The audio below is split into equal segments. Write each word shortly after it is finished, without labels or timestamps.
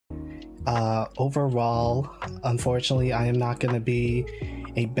Overall, unfortunately, I am not going to be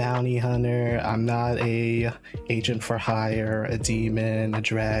a bounty hunter. I'm not a agent for hire, a demon, a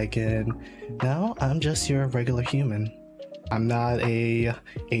dragon. No, I'm just your regular human. I'm not a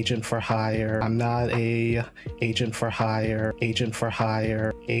agent for hire. I'm not a agent for hire. Agent for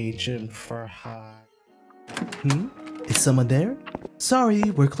hire. Agent for hire. Is someone there? Sorry,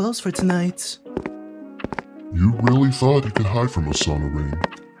 we're closed for tonight. You really thought you could hide from us, Sono, Rayn.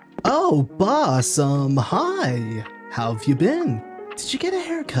 Oh, boss, hi. How have you been? Did you get a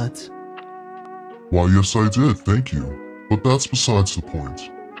haircut? Why, yes I did, thank you. But that's besides the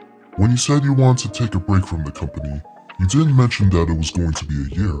point. When you said you wanted to take a break from the company, you didn't mention that it was going to be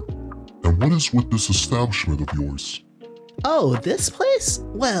a year. And what is with this establishment of yours? Oh, this place?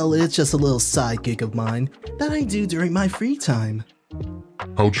 Well, it's just a little side gig of mine that I do during my free time.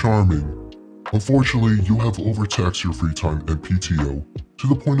 How charming. Unfortunately, you have overtaxed your free time and PTO to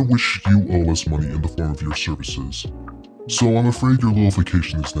the point at which you owe us money in the form of your services. So I'm afraid your little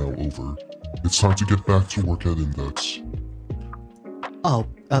vacation is now over. It's time to get back to work at Index. Oh,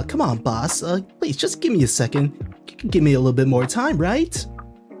 come on, boss. Please, just give me a second. You can give me a little bit more time, right?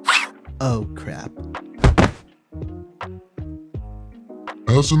 Oh, crap.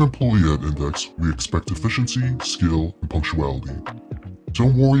 As an employee at Index, we expect efficiency, skill, and punctuality.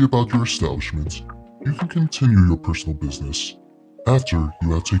 Don't worry about your establishment. You can continue your personal business after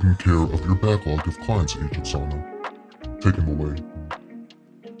you have taken care of your backlog of clients, Agent Sono. Take him away.